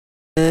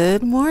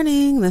Good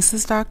morning. This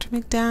is Dr.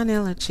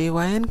 McDaniel at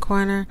GYN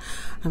Corner.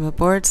 I'm a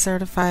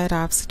board-certified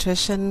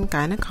obstetrician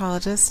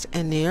gynecologist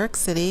in New York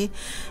City,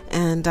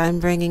 and I'm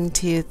bringing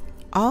to you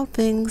all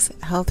things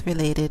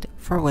health-related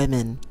for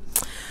women.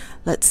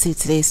 Let's see,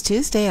 today's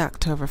Tuesday,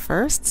 October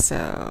 1st,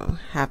 so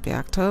happy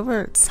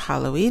October. It's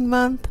Halloween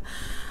month.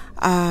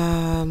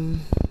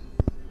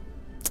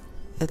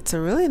 It's a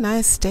really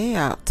nice day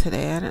out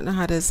today. I don't know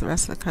how it is the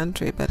rest of the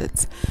country, but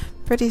it's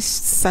pretty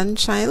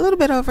sunshine, a little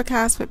bit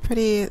overcast, but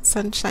pretty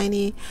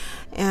sunshiny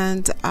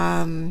and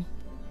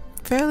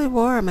fairly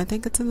warm. I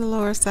think it's in the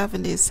lower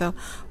 70s, so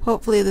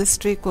hopefully this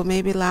streak will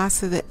maybe last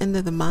through the end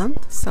of the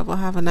month. So we'll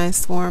have a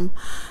nice warm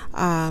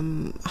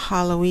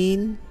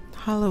Halloween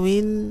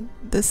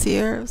this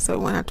year, so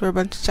we won't have to wear a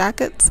bunch of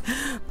jackets,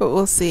 but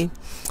we'll see.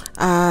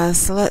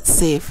 So let's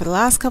see, for the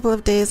last couple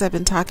of days I've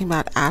been talking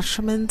about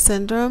ASHERMAN'S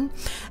syndrome,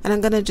 and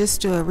I'm going to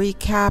just do a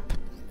recap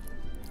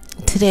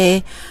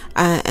today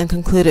and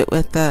conclude it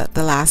with the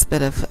last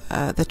bit of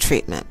the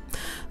treatment.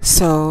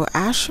 So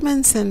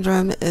ASHERMAN'S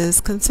syndrome is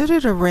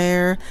considered a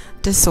rare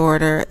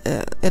disorder.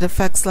 It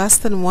affects less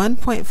than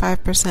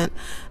 1.5%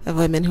 of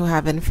women who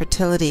have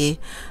infertility,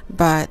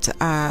 but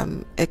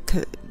it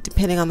could,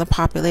 depending on the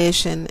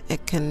population,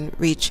 it can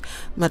reach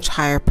much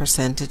higher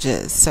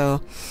percentages.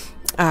 So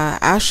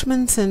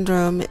ASHERMAN'S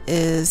syndrome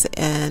is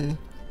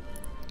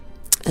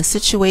a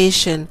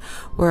situation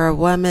where a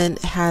woman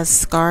has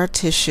scar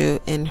tissue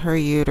in her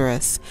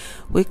uterus.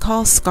 We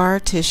call scar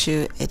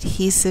tissue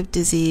adhesive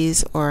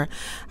disease, or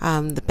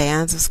the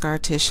bands of scar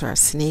tissue are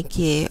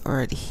snaky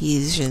or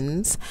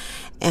adhesions.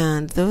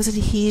 And those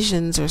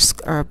adhesions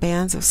or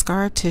bands of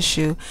scar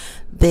tissue,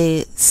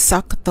 they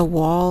suck the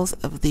walls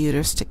of the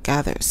uterus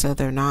together, so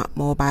they're not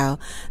mobile,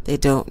 they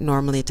don't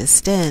normally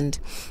distend,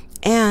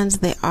 and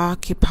they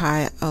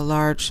occupy a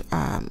large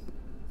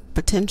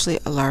potentially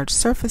a large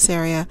surface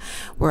area.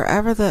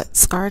 Wherever the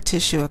scar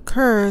tissue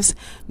occurs,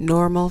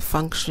 normal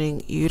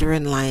functioning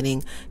uterine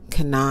lining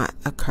cannot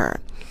occur.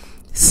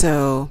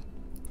 So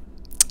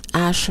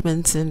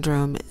ASHERMAN'S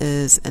syndrome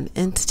is an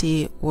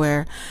entity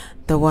where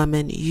the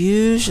woman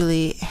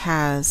usually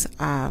has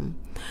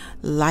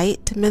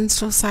light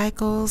menstrual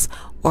cycles,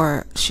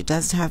 or she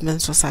doesn't have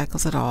menstrual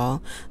cycles at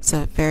all,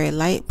 so very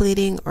light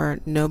bleeding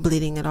or no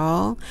bleeding at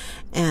all,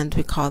 and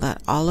we call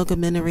that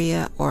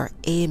oligomenorrhea or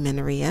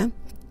amenorrhea.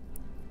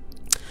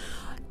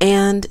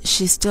 And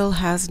she still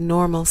has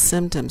normal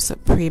symptoms, so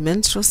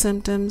premenstrual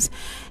symptoms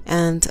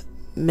and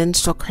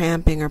menstrual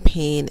cramping or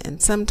pain,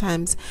 and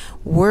sometimes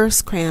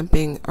worse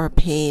cramping or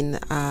pain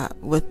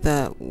with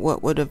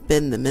what would have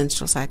been the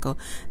menstrual cycle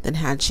than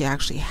had she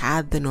actually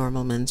had the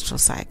normal menstrual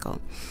cycle.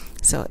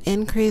 So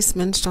increased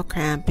menstrual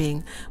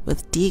cramping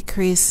with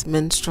decreased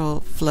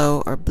menstrual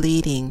flow or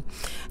bleeding,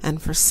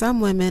 and for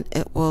some women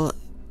it will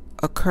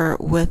occur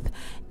with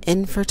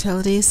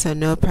infertility, so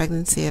no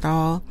pregnancy at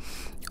all,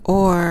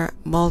 or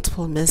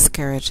multiple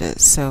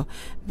miscarriages, so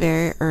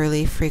very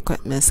early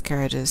frequent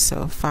miscarriages,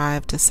 so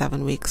 5 to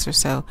 7 weeks or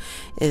so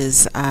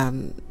is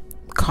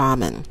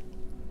common.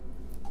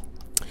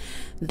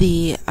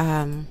 The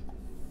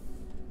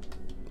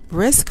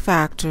risk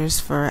factors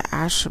for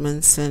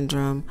ASHERMAN'S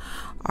syndrome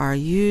are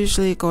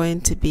usually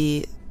going to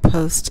be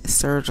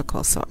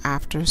post-surgical, so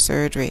after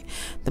surgery,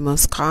 the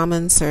most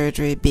common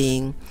surgery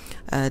being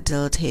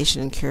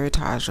dilatation and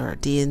curettage, or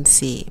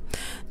DNC.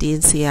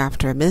 DNC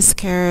after a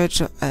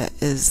miscarriage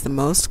is the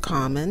most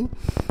common,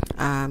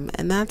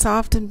 and that's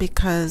often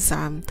because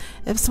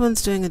if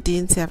someone's doing a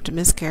DNC after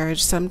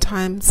miscarriage,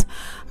 sometimes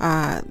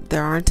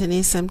there aren't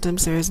any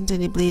symptoms, there isn't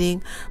any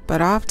bleeding,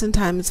 but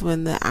oftentimes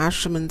when the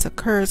ASHERMAN'S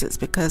occurs, it's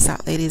because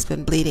that lady's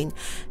been bleeding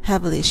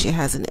heavily. She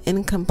has an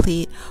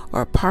incomplete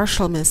or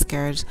partial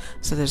miscarriage,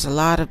 so there's a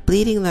lot of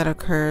bleeding that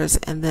occurs,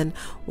 and then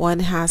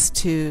one has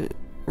to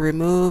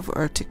remove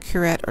or to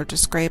curette or to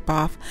scrape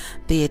off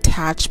the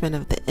attachment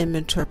of the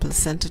immature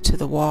placenta to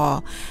the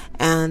wall.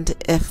 And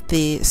if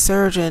the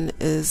surgeon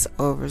is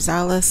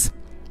overzealous,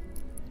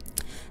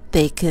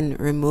 they can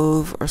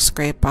remove or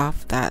scrape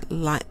off that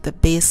the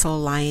basal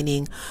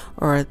lining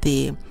or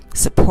the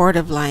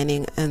supportive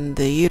lining in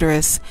the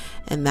uterus,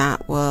 and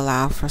that will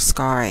allow for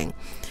scarring.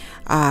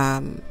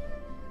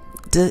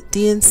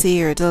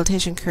 DNC or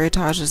dilatation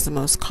curettage is the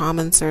most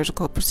common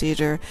surgical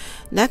procedure.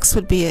 Next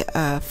would be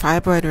a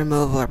fibroid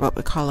removal, or what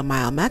we call a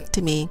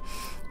myomectomy,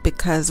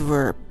 because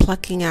we're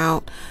plucking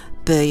out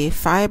the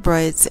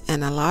fibroids,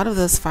 and a lot of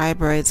those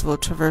fibroids will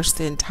traverse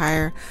the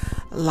entire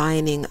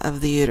lining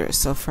of the uterus,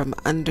 so from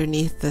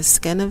underneath the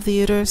skin of the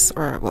uterus,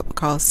 or what we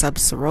call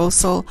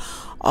subserosal,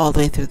 all the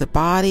way through the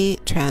body,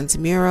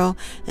 transmural,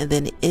 and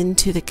then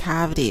into the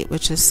cavity,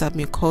 which is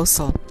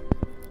submucosal,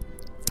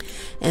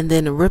 and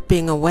then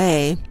ripping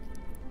away,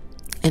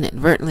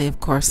 inadvertently of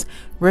course,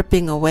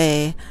 ripping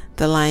away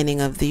the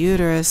lining of the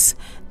uterus.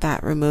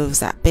 That removes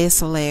that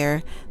basal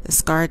layer. The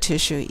scar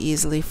tissue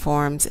easily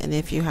forms, and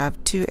if you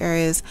have two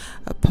areas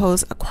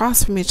opposed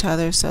across from each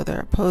other, so they're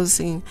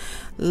opposing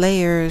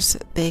layers,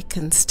 they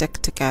can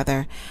stick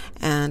together.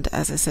 And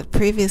as I said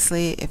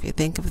previously, if you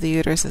think of the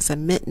uterus as a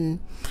mitten,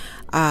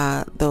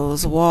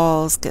 those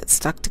walls get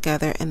stuck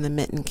together and the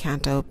mitten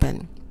can't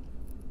open.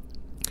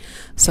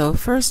 So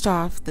first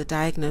off, the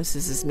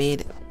diagnosis is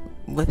made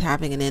with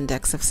having an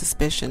index of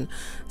suspicion.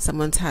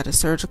 Someone's had a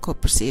surgical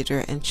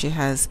procedure and she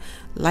has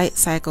light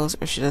cycles,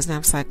 or she doesn't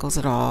have cycles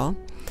at all,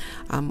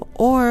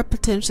 or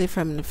potentially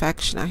from an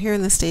infection. Now here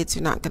in the States,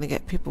 you're not going to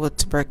get people with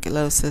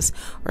tuberculosis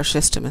or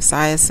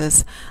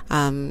schistomaciasis.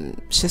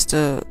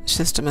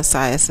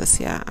 Schistomaciasis,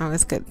 yeah, I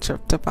always get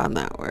tripped up on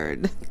that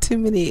word. Too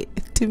many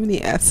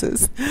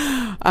S's.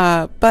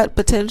 But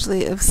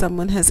potentially if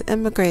someone has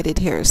immigrated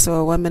here, so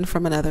a woman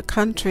from another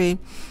country,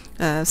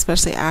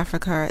 especially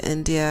Africa,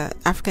 India,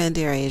 or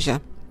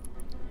Asia,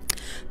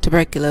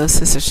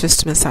 tuberculosis or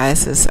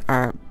schistomaciasis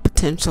are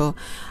potential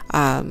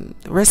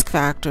risk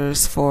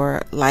factors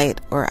for light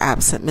or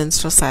absent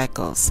menstrual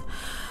cycles.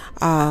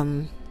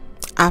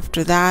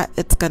 After that,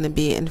 it's going to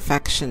be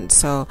infection,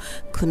 so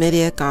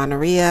chlamydia,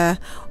 gonorrhea,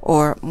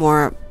 or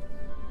more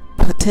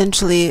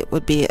potentially it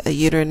would be a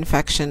uterine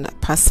infection, a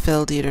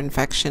pus-filled uterine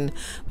infection.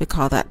 We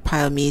call that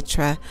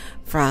pyometra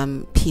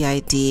from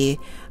PID,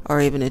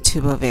 or even a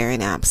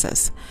tubovarian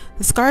abscess.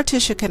 The scar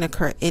tissue can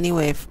occur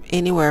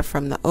anywhere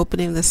from the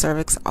opening of the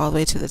cervix all the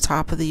way to the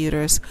top of the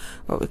uterus,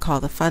 what we call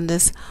the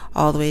fundus,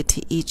 all the way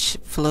to each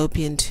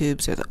fallopian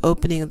tubes, or the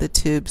opening of the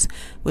tubes,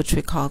 which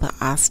we call the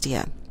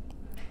ostia.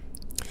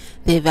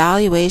 The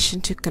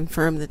evaluation to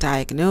confirm the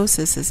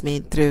diagnosis is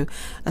made through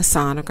a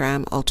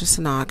sonogram,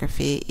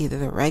 ultrasonography, either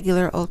the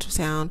regular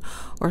ultrasound,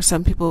 or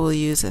some people will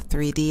use a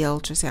 3D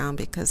ultrasound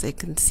because they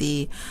can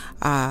see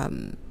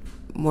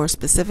more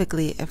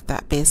specifically if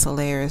that basal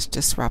layer is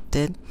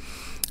disrupted.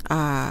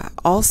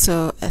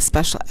 Also a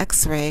special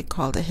x-ray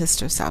called a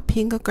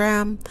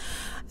hysterosalpingogram,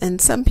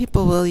 and some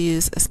people will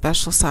use a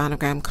special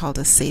sonogram called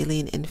a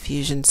saline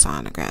infusion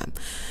sonogram.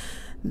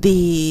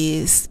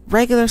 The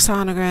regular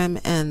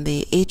sonogram and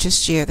the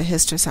HSG, or the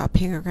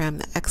hysterosalpingogram,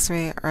 the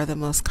x-ray, are the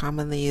most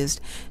commonly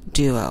used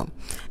duo.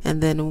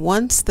 And then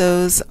once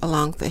those,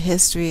 along with the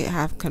history,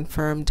 have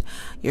confirmed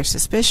your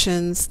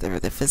suspicions, or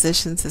the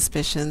physician's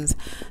suspicions,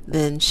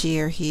 then she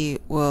or he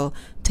will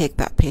take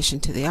that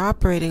patient to the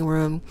operating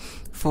room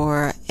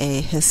for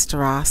a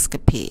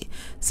hysteroscopy.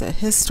 So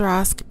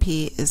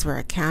hysteroscopy is where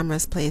a camera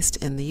is placed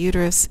in the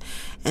uterus,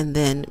 and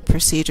then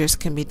procedures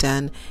can be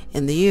done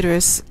in the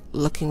uterus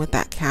looking with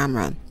that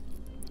camera.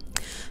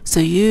 So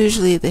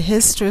usually the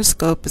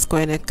hysteroscope is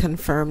going to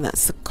confirm,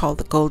 that's called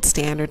the gold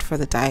standard for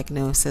the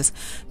diagnosis,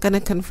 going to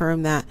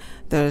confirm that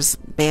there's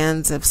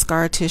bands of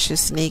scar tissue,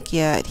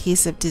 synechia,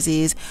 adhesive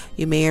disease.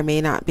 You may or may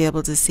not be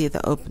able to see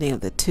the opening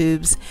of the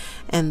tubes.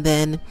 And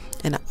then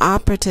an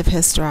operative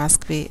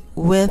hysteroscopy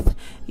with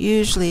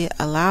usually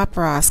a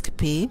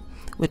laparoscopy,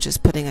 which is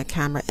putting a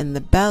camera in the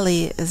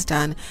belly, is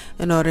done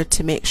in order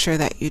to make sure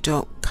that you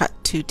don't cut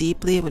too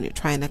deeply when you're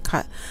trying to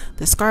cut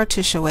the scar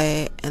tissue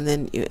away, and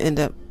then you end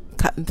up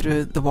cutting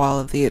through the wall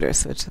of the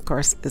uterus, which of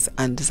course is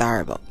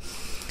undesirable.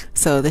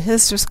 So the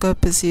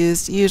hysteroscope is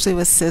used usually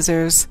with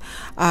scissors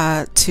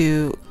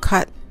to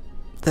cut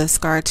the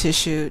scar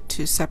tissue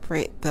to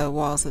separate the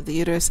walls of the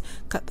uterus,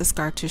 cut the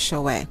scar tissue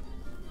away.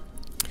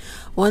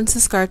 Once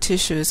the scar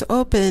tissue is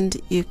opened,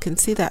 you can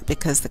see that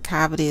because the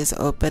cavity is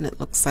open,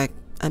 it looks like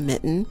a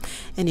mitten,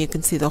 and you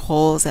can see the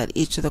holes at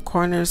each of the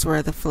corners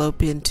where the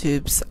fallopian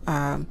tubes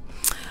are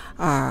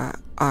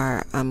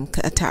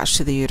attached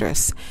to the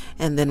uterus.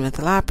 And then with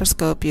the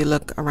laparoscope, you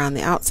look around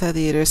the outside of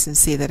the uterus and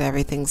see that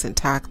everything's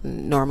intact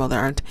and normal. There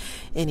aren't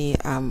any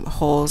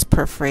holes,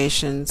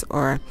 perforations,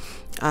 or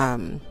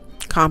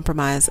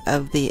compromise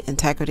of the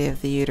integrity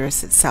of the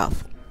uterus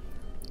itself.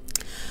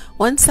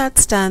 Once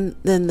that's done,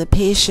 then the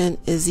patient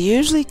is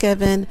usually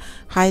given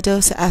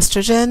high-dose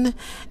estrogen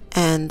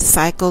and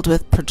cycled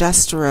with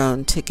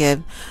progesterone to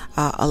give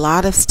a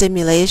lot of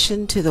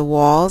stimulation to the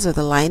walls or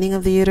the lining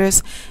of the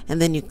uterus,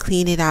 and then you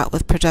clean it out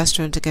with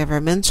progesterone to give her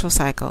a menstrual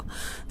cycle.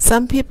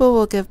 Some people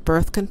will give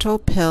birth control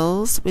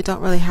pills. We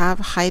don't really have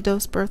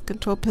high-dose birth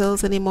control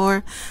pills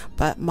anymore,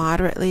 but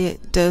moderately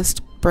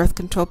dosed birth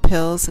control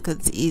pills, because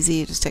it's easy.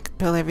 You just take a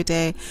pill every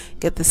day,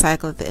 get the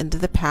cycle at the end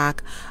of the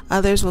pack.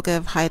 Others will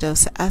give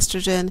high-dose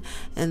estrogen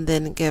and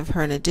then give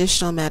her an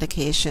additional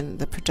medication,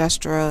 the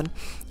progesterone,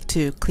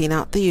 to clean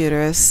out the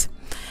uterus.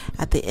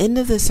 At the end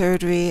of the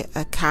surgery,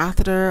 a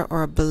catheter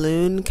or a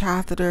balloon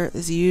catheter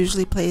is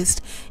usually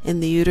placed in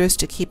the uterus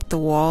to keep the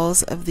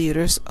walls of the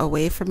uterus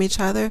away from each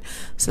other,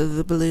 so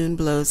the balloon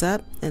blows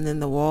up and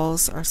then the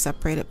walls are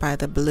separated by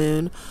the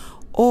balloon.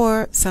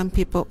 Or some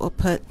people will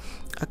put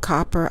a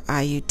copper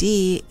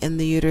IUD in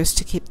the uterus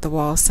to keep the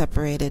walls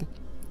separated.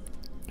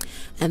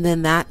 And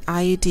then that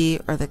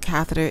IUD or the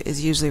catheter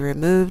is usually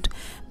removed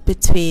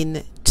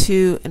between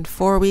 2 and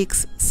 4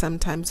 weeks,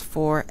 sometimes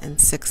 4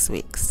 and 6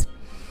 weeks.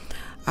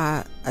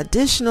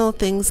 Additional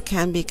things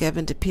can be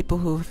given to people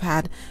who have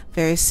had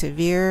very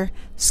severe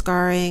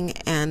scarring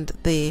and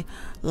the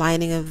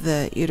lining of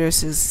the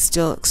uterus is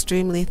still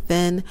extremely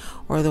thin,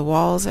 or the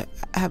walls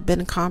have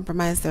been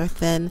compromised, they're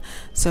thin.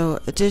 So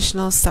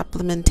additional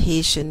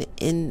supplementation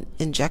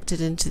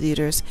injected into the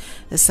uterus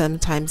is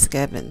sometimes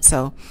given.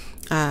 So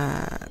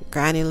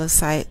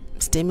granulocyte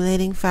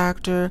stimulating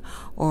factor,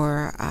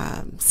 or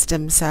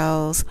stem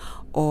cells,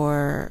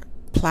 or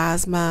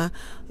plasma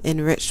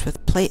enriched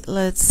with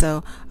platelets.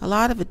 So a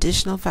lot of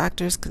additional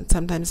factors can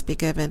sometimes be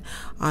given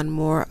on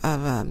more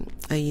of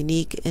a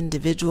unique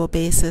individual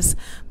basis,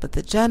 but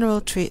the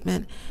general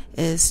treatment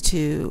is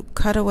to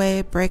cut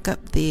away, break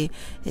up the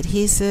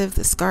adhesive,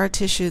 the scar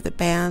tissue, the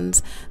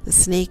bands, the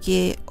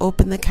snaky,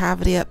 open the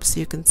cavity up so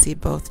you can see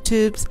both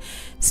tubes,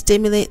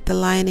 stimulate the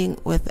lining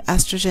with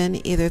estrogen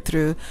either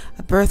through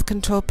a birth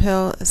control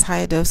pill as high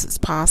a dose as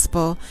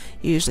possible,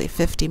 usually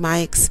 50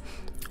 mics,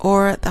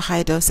 or the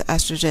high dose of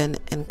estrogen,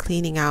 and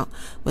cleaning out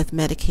with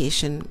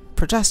medication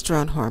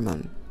progesterone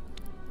hormone.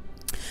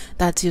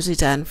 That's usually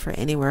done for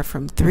anywhere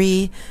from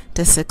 3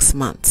 to 6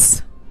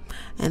 months.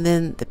 And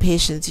then the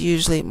patient's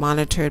usually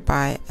monitored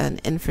by an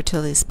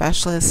infertility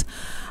specialist,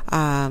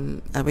 a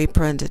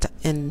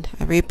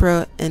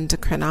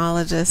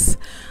reproendocrinologist,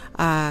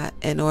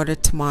 in order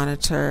to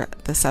monitor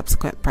the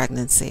subsequent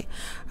pregnancy.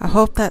 I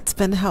hope that's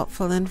been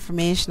helpful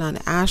information on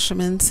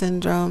Asherman's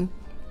syndrome.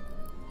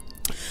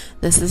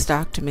 This is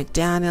Dr.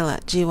 McDaniel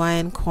at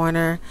GYN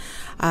Corner.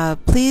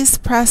 Please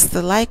press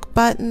the like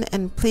button,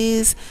 and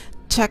please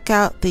check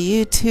out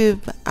the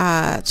YouTube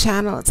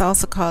channel. It's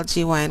also called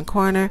GYN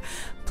Corner.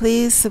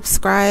 Please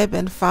subscribe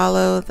and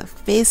follow the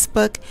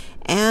Facebook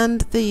and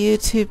the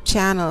YouTube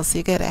channel so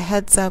you get a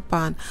heads up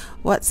on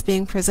what's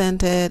being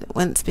presented,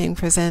 when it's being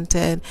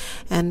presented.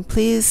 And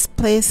please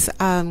place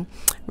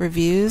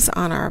reviews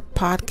on our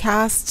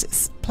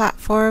podcast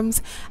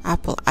platforms.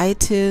 Apple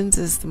iTunes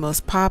is the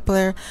most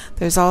popular.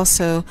 There's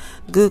also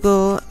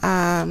Google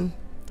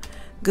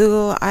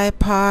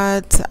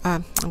iPods.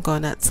 I'm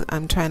going nuts.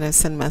 I'm trying to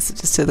send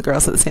messages to the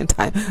girls at the same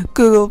time.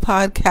 Google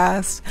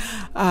Podcast.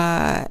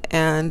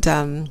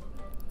 And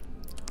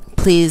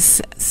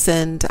please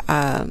send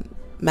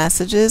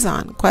messages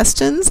on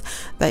questions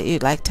that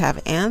you'd like to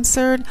have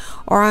answered,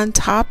 or on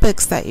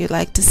topics that you'd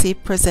like to see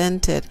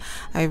presented.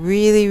 I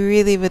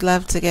really would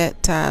love to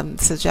get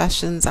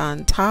suggestions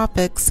on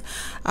topics.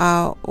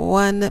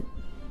 One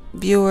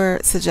viewer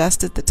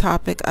suggested the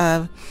topic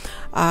of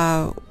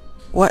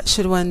what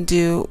should one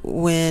do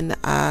when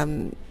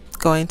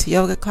going to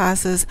yoga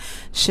classes?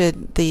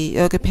 Should the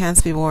yoga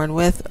pants be worn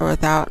with or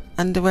without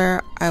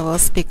underwear? I will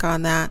speak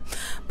on that.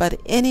 But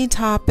any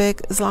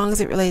topic, as long as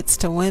it relates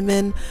to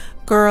women,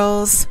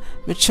 girls,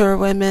 mature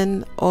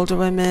women, older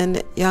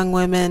women, young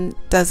women,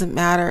 doesn't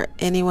matter.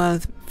 Anyone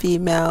with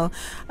female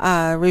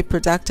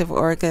reproductive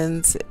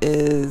organs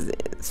is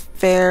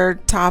fair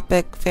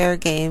topic, fair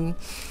game.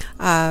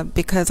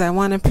 Because I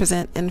want to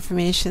present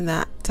information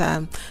that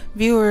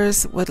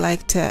viewers would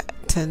like to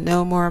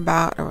know more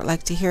about, or would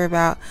like to hear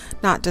about,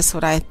 not just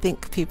what I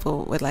think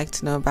people would like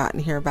to know about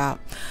and hear about.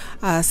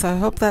 So I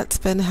hope that's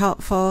been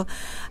helpful.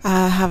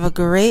 Have a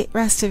great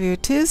rest of your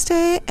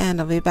Tuesday, and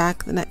I'll be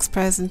back the next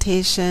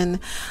presentation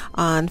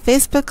on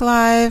Facebook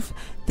Live,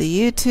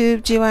 the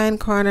YouTube GYN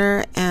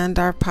Corner, and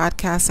our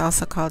podcast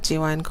also called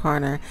GYN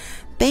Corner.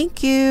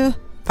 Thank you.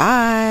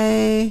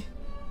 Bye.